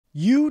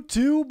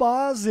YouTube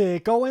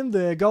Zico and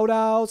the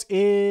Godouts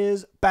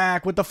is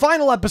back with the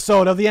final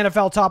episode of the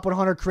NFL Top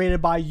 100 created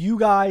by you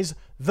guys,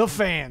 the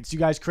fans. You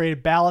guys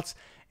created ballots,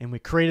 and we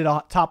created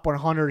a Top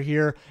 100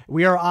 here.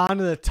 We are on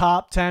to the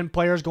top 10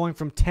 players going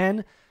from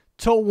 10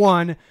 to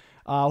 1.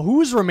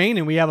 Who's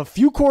remaining? We have a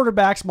few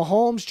quarterbacks: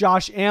 Mahomes,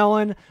 Josh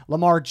Allen,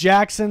 Lamar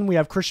Jackson. We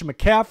have Christian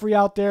McCaffrey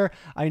out there.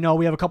 I know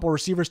we have a couple of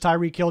receivers: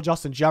 Tyreek Hill,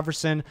 Justin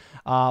Jefferson,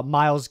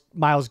 Miles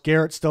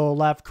Garrett still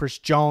left, Chris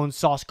Jones,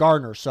 Sauce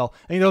Gardner. So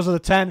I think those are the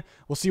 10.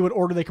 We'll see what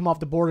order they come off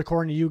the board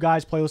according to you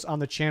guys. Playlist on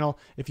the channel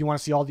if you want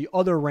to see all the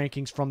other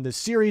rankings from this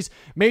series.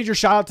 Major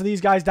shout out to these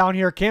guys down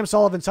here. Cam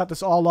Sullivan set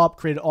this all up,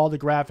 created all the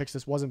graphics.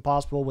 This wasn't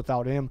possible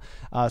without him.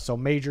 So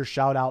major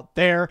shout out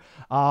there.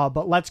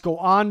 But let's go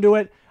on to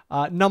it.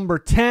 Number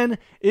 10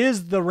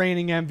 is the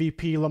reigning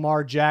MVP,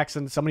 Lamar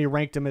Jackson. Somebody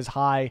ranked him as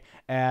high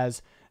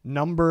as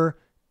number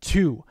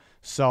 2.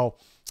 So,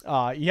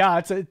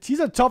 yeah, he's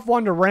a tough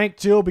one to rank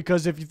too,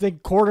 because if you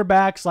think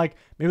quarterbacks, like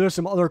maybe there's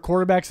some other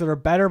quarterbacks that are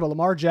better, but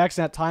Lamar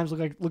Jackson at times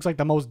looks like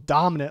the most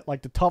dominant,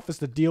 like the toughest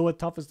to deal with,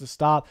 toughest to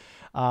stop.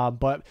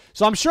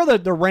 So I'm sure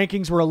that the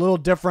rankings were a little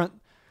different.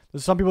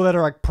 There's some people that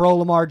are like pro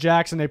Lamar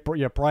Jackson. They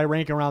probably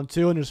rank around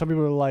 2, and there's some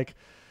people who are like,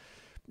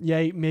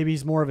 yeah, maybe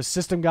he's more of a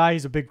system guy.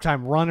 He's a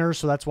big-time runner,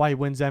 so that's why he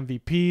wins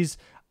MVPs.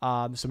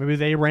 So maybe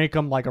they rank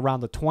him like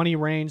around the 20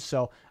 range.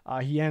 So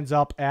he ends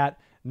up at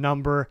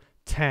number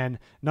 10.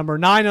 Number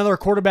 9, another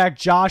quarterback,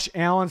 Josh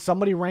Allen.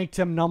 Somebody ranked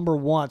him number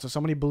 1, so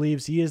somebody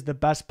believes he is the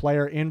best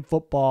player in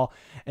football.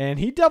 And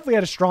he definitely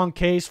had a strong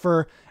case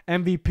for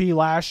MVP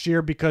last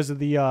year because of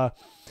the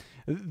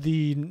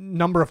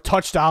number of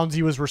touchdowns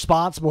he was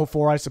responsible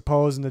for, I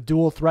suppose, and the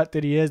dual threat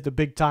that he is, the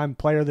big-time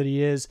player that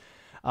he is.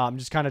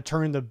 Just kind of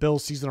turning the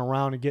Bills season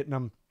around and getting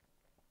them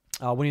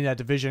winning that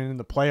division in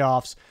the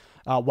playoffs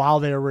while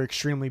they were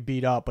extremely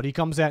beat up. But he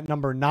comes at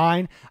number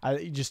 9.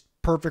 Just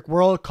perfect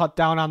world, cut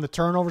down on the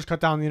turnovers, cut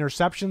down on the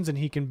interceptions, and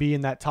he can be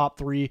in that top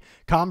 3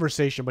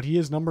 conversation. But he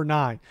is number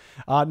 9.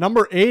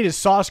 Number 8 is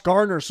Sauce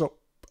Gardner. So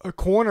a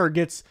corner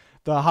gets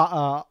a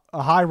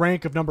high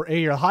rank of number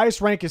 8. Or the highest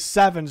rank is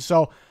 7.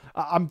 So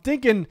I'm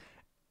thinking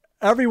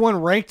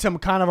everyone ranked him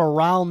kind of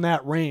around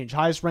that range.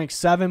 Highest ranked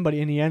 7, but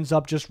he ends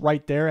up just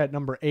right there at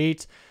number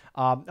 8.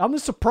 I'm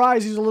just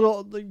surprised he's a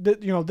little,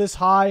 this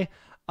high.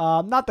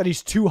 Not that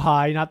he's too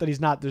high, not that he's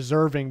not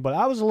deserving, but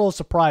I was a little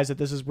surprised that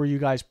this is where you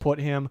guys put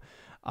him.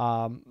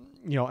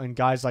 And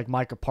guys like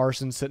Micah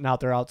Parsons sitting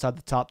out there outside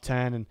the top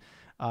 10, and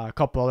a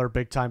couple other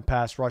big time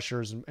pass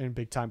rushers and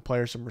big time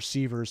players, some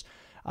receivers.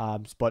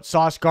 But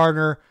Sauce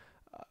Gardner,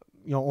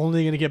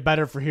 only going to get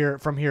better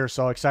from here.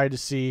 So excited to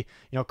see,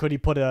 could he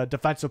put a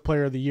defensive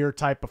player of the year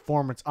type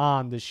performance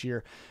on this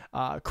year?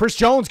 Chris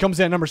Jones comes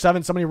in at number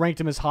 7. Somebody ranked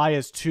him as high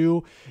as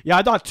 2. Yeah,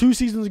 I thought 2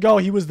 seasons ago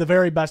he was the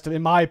very best,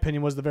 in my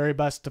opinion, was the very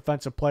best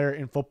defensive player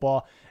in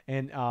football.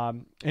 And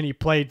he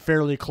played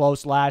fairly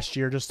close last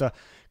year. Just a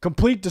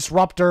complete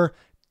disruptor.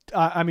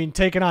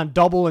 Taking on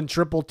double and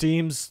triple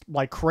teams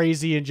like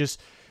crazy, and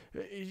just,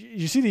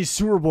 you see these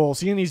Super Bowls,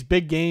 seeing these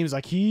big games,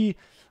 like he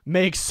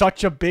makes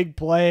such a big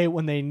play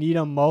when they need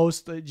him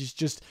most.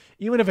 Just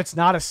even if it's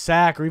not a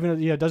sack, or even if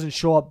it doesn't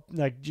show up,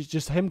 like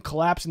just him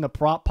collapsing the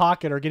prop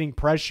pocket or getting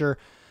pressure,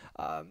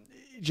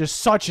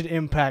 just such an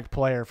impact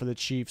player for the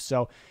Chiefs.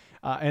 So,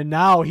 and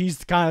now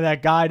he's kind of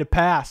that guy to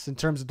pass in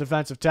terms of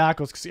defensive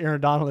tackles because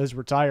Aaron Donald has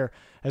retired.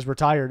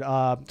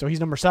 So he's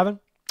number 7,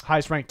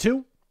 highest ranked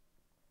 2.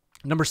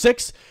 Number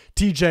 6,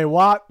 TJ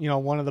Watt,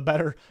 one of the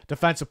better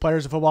defensive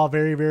players in football,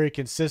 very, very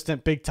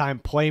consistent, big time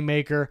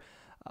playmaker.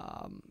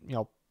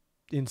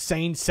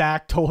 Insane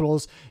sack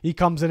totals. He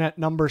comes in at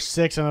number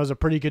 6, and it was a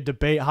pretty good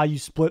debate how you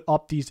split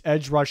up these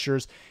edge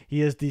rushers.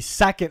 He is the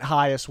second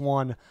highest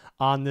one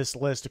on this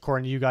list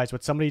according to you guys,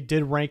 but somebody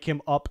did rank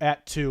him up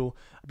at 2,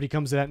 but he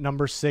comes in at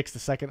number 6, the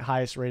second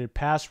highest rated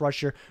pass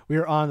rusher. We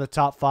are on the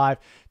top 5.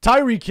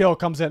 Tyreek Hill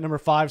comes in at number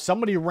 5.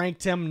 Somebody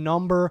ranked him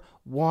number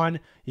 1.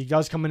 He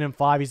does come in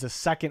 5. He's the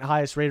second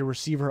highest rated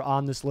receiver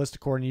on this list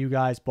according to you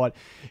guys, but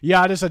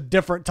yeah, just a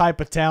different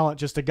type of talent.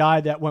 Just a guy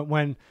that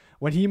when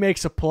he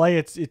makes a play,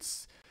 it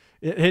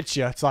hits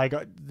you. It's like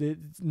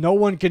no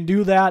one can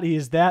do that. He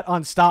is that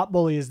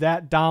unstoppable. He is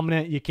that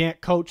dominant. You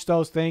can't coach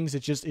those things.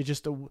 It's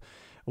just a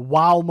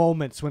wow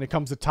moments when it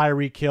comes to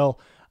Tyreek Hill.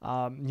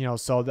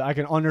 So I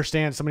can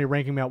understand somebody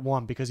ranking him at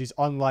 1 because he's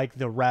unlike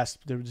the rest.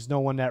 There's no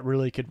one that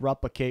really could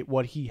replicate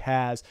what he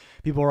has.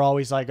 People are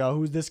always like, "Oh,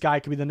 who's this guy?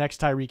 Could be the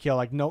next Tyreek Hill."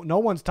 Like, no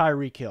one's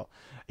Tyreek Hill.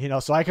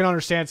 So I can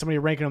understand somebody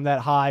ranking him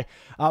that high.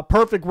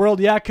 Perfect world,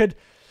 yeah,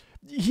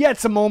 he had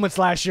some moments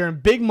last year,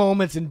 and big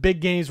moments in big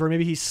games where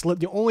maybe he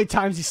slipped. The only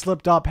times he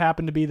slipped up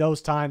happened to be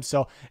those times.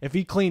 So if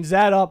he cleans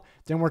that up,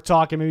 then we're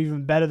talking maybe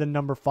even better than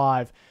number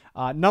 5.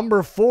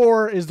 Number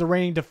 4 is the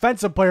reigning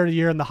defensive player of the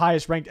year and the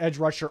highest ranked edge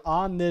rusher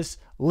on this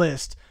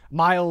list,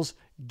 Miles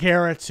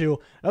Garrett, who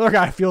another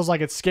guy feels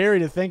like it's scary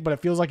to think, but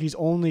it feels like he's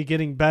only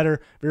getting better.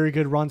 Very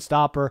good run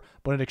stopper,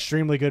 but an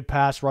extremely good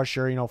pass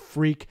rusher,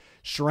 freak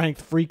strength,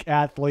 freak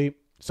athlete.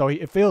 So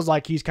it feels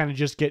like he's kind of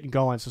just getting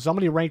going. So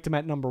somebody ranked him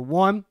at number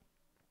 1.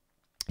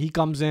 He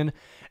comes in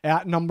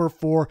at number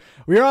 4.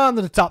 We are on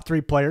to the top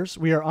 3 players.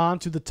 We are on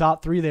to the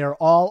top 3. They are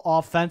all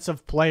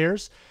offensive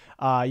players.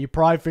 You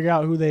probably figure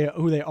out who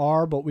they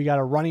are, but we got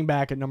a running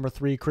back at number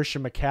 3,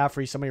 Christian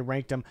McCaffrey. Somebody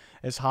ranked him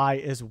as high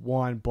as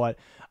 1. But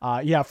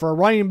yeah, for a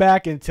running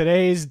back in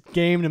today's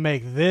game to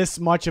make this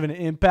much of an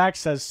impact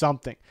says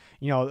something.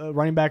 You know,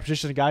 running back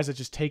position are guys that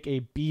just take a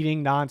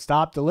beating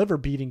nonstop, deliver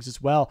beatings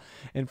as well.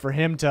 And for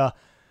him to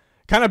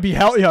kind of be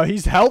healthy,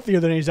 he's healthier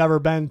than he's ever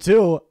been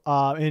too,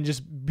 and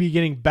just be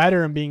getting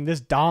better and being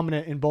this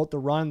dominant in both the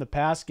run and the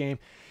pass game.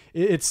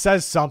 It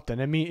says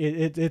something. I mean,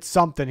 it's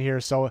something here.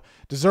 So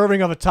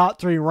deserving of a top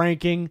 3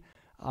 ranking.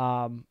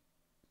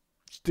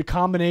 The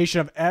combination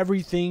of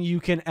everything you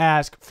can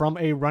ask from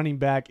a running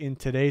back in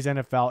today's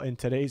NFL, in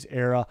today's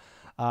era.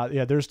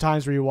 Yeah, there's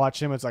times where you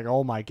watch him, it's like,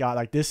 oh my God,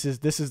 like this is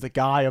the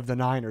guy of the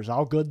Niners.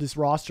 How good this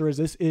roster is.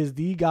 This is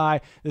the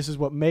guy. This is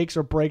what makes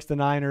or breaks the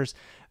Niners.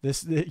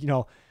 This, you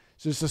know,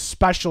 it's just a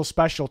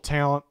special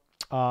talent.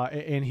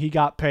 And he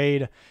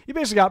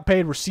basically got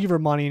paid receiver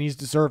money, and he's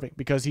deserving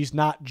because he's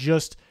not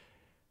just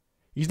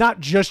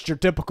your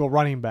typical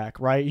running back,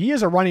 right? He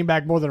is a running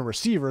back more than a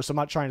receiver, so I'm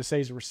not trying to say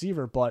he's a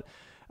receiver, but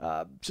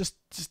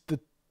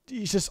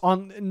he's just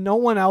on. No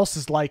one else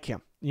is like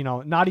him, you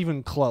know, not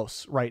even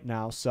close right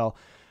now. So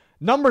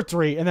number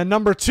 3, and then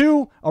number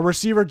 2, a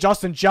receiver,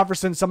 Justin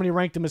Jefferson. Somebody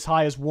ranked him as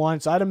high as 1,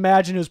 so I'd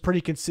imagine he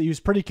was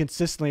pretty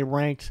consistently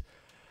ranked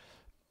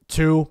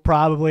 2,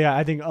 probably.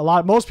 I think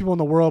most people in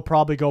the world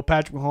probably go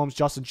Patrick Mahomes,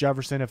 Justin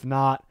Jefferson, if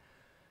not.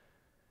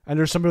 And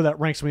there's some people that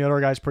rank some of the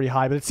other guys pretty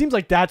high, but it seems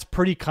like that's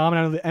pretty common.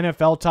 I know the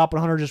NFL Top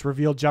 100 just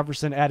revealed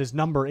Jefferson at his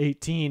number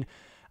 18.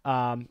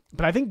 But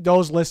I think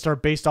those lists are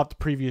based off the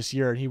previous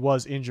year, and he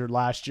was injured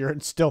last year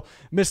and still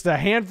missed a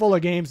handful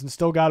of games and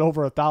still got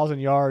over 1,000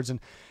 yards and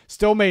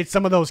still made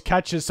some of those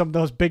catches, some of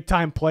those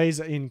big-time plays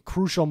in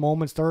crucial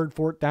moments, 3rd,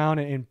 4th down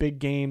in big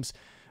games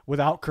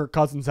without Kirk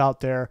Cousins out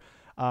there.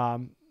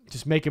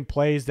 Just making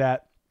plays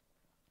that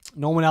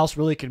no one else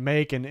really can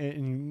make,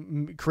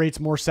 and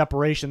creates more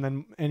separation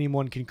than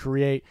anyone can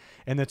create.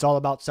 And it's all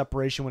about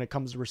separation when it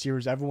comes to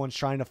receivers. Everyone's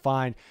trying to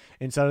find,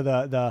 instead of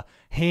the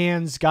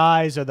hands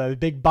guys or the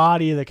big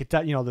body,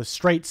 the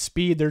straight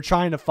speed, they're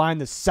trying to find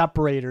the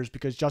separators,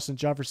 because Justin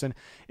Jefferson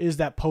is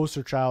that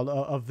poster child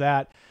of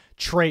that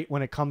trait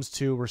when it comes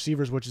to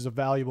receivers, which is a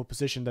valuable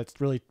position that's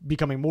really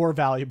becoming more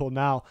valuable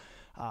now.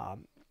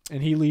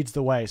 And he leads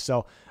the way.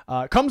 So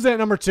comes in at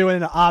number 2,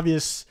 and an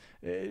obvious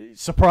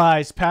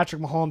surprise,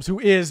 Patrick Mahomes, who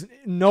is,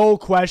 no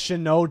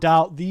question, no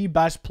doubt, the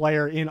best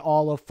player in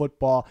all of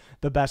football,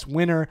 the best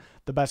winner,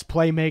 the best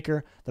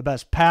playmaker, the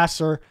best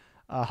passer,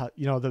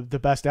 the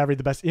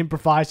best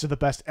improviser, the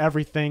best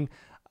everything.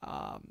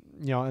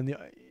 And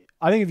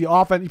I think the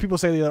offense, people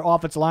say the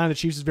offensive line of the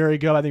Chiefs is very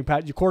good. I think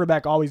your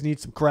quarterback always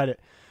needs some credit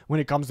when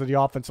it comes to the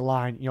offensive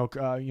line,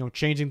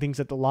 changing things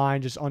at the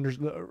line, just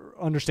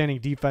understanding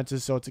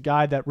defenses. So it's a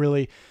guy that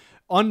really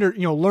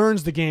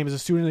learns the game, as a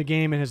student of the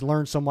game, and has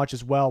learned so much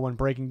as well when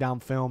breaking down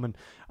film and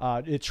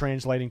it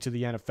translating to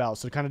the NFL.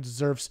 So it kind of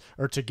deserves,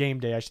 or to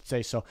game day, I should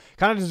say. So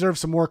kind of deserves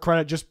some more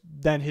credit just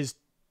than his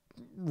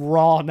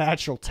raw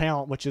natural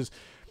talent, which is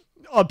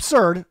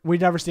absurd. We've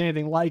never seen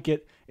anything like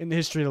it in the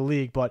history of the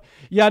league. But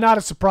yeah, not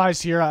a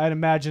surprise here. I'd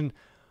imagine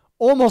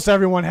almost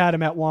everyone had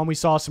him at 1. We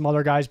saw some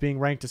other guys being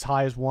ranked as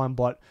high as 1,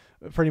 but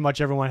pretty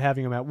much everyone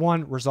having him at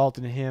 1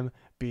 resulted in him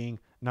being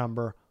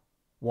number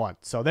 1.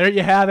 So there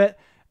you have it.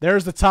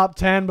 There's the top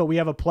 10, but we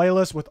have a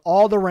playlist with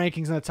all the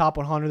rankings in the top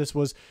 100. This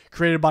was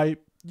created by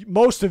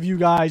most of you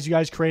guys. You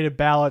guys created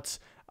ballots.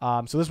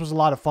 So this was a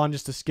lot of fun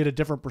just to get a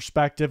different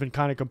perspective and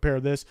kind of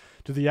compare this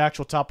to the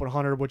actual top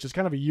 100, which is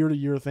kind of a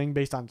year-to-year thing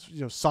based on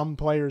some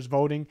players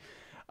voting.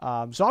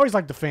 So I always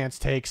like the fans'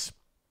 takes.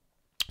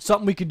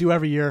 Something we can do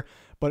every year.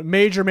 But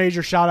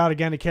major shout out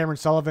again to Cameron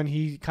Sullivan.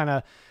 He kind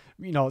of,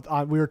 we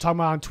were talking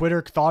about on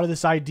Twitter, thought of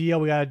this idea.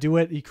 We got to do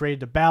it. He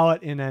created the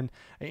ballot, and then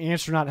an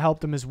astronaut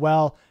helped him as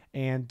well,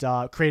 and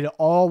created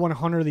all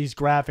 100 of these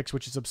graphics,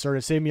 which is absurd.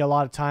 It saved me a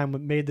lot of time.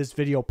 What made this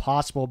video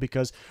possible,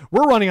 because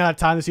we're running out of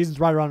time. The season's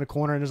right around the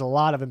corner, and there's a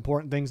lot of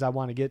important things I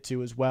want to get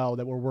to as well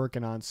that we're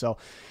working on. So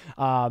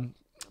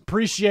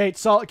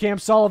appreciate Cam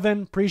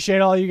Sullivan.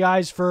 Appreciate all you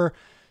guys for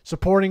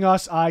supporting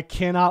us. I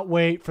cannot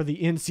wait for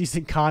the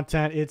in-season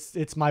content.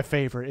 It's my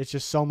favorite. It's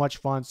just so much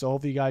fun. So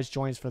hopefully you guys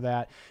join us for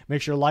that.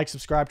 Make sure to like,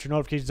 subscribe, turn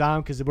notifications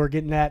on, because we're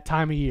getting that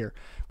time of year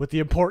with the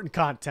important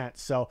content.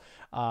 So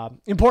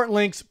important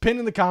links pinned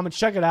in the comments.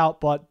 Check it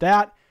out. But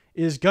that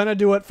is going to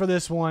do it for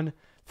this one.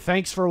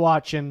 Thanks for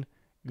watching.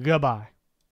 Goodbye.